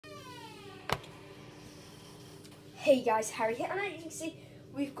Hey guys, Harry here, and as you can see,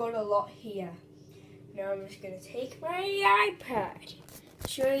 we've got a lot here. Now I'm just going to take my iPad,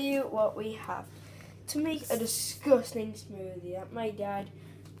 show you what we have. To make a disgusting smoothie that my dad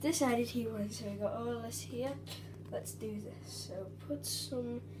decided he wanted, so we got all this here. Let's do this. So put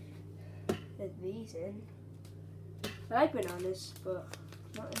some of these in. I like bananas, but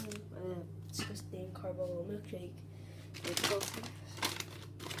not in disgusting cardboard milkshake.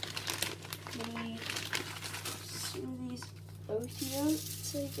 We need some of these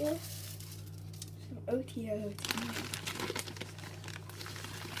oats, I guess. Some oats.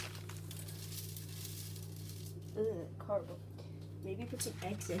 Ugh, cardboard. Maybe put some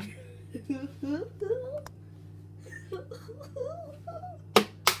eggs in.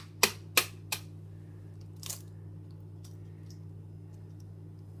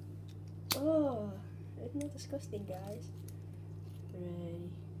 Oh, isn't that disgusting, guys? Ready.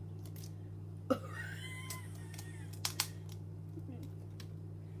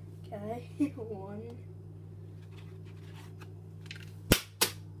 Okay, one.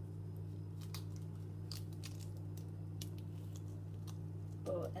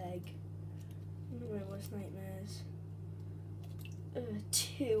 Oh, egg. One of my worst nightmares.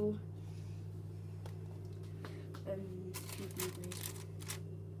 Two. Few blueberries.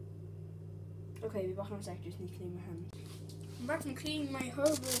 Okay, be back in a sec, just need to clean my hands. I'm back from cleaning my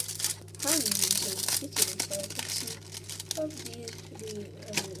horrible hands and stitching, so I put some of these pretty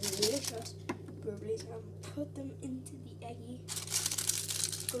delicious blueberries and put them into the eggy,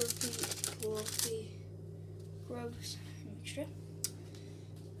 fluffy, gross mixture.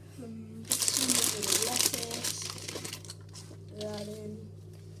 Put some of the lettuce, put that in,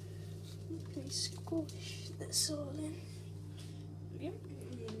 okay, squish this all in. Yep,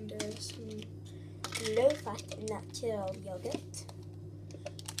 and some low-fat natural yogurt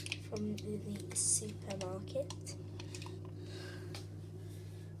from the supermarket.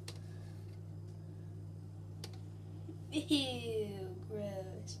 Ew,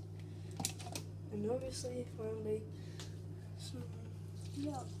 gross. And obviously, finally, some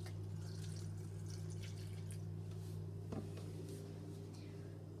milk.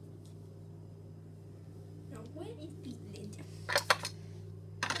 Now, where is the lid?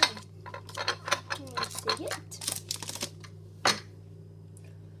 Let's see it.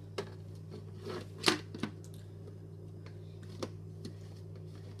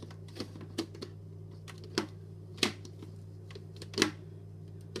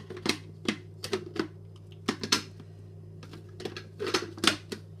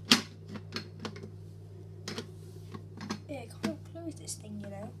 Yeah, I can't close this thing, you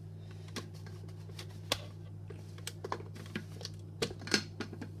know.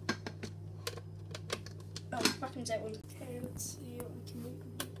 Oh, back in that one. Okay, let's see what we can make.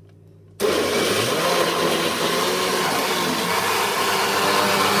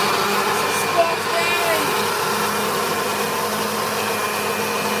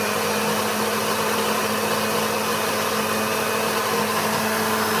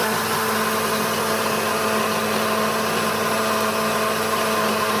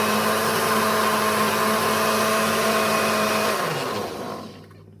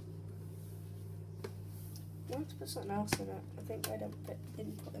 I want to put something else in it. I think I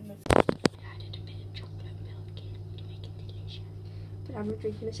didn't put in the. I added a bit of chocolate milk in to make it delicious. But I'm not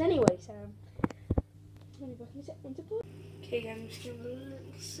drinking this anyway, so I'm going to put it into. Okay, I'm just going to a little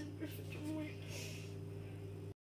sip of it.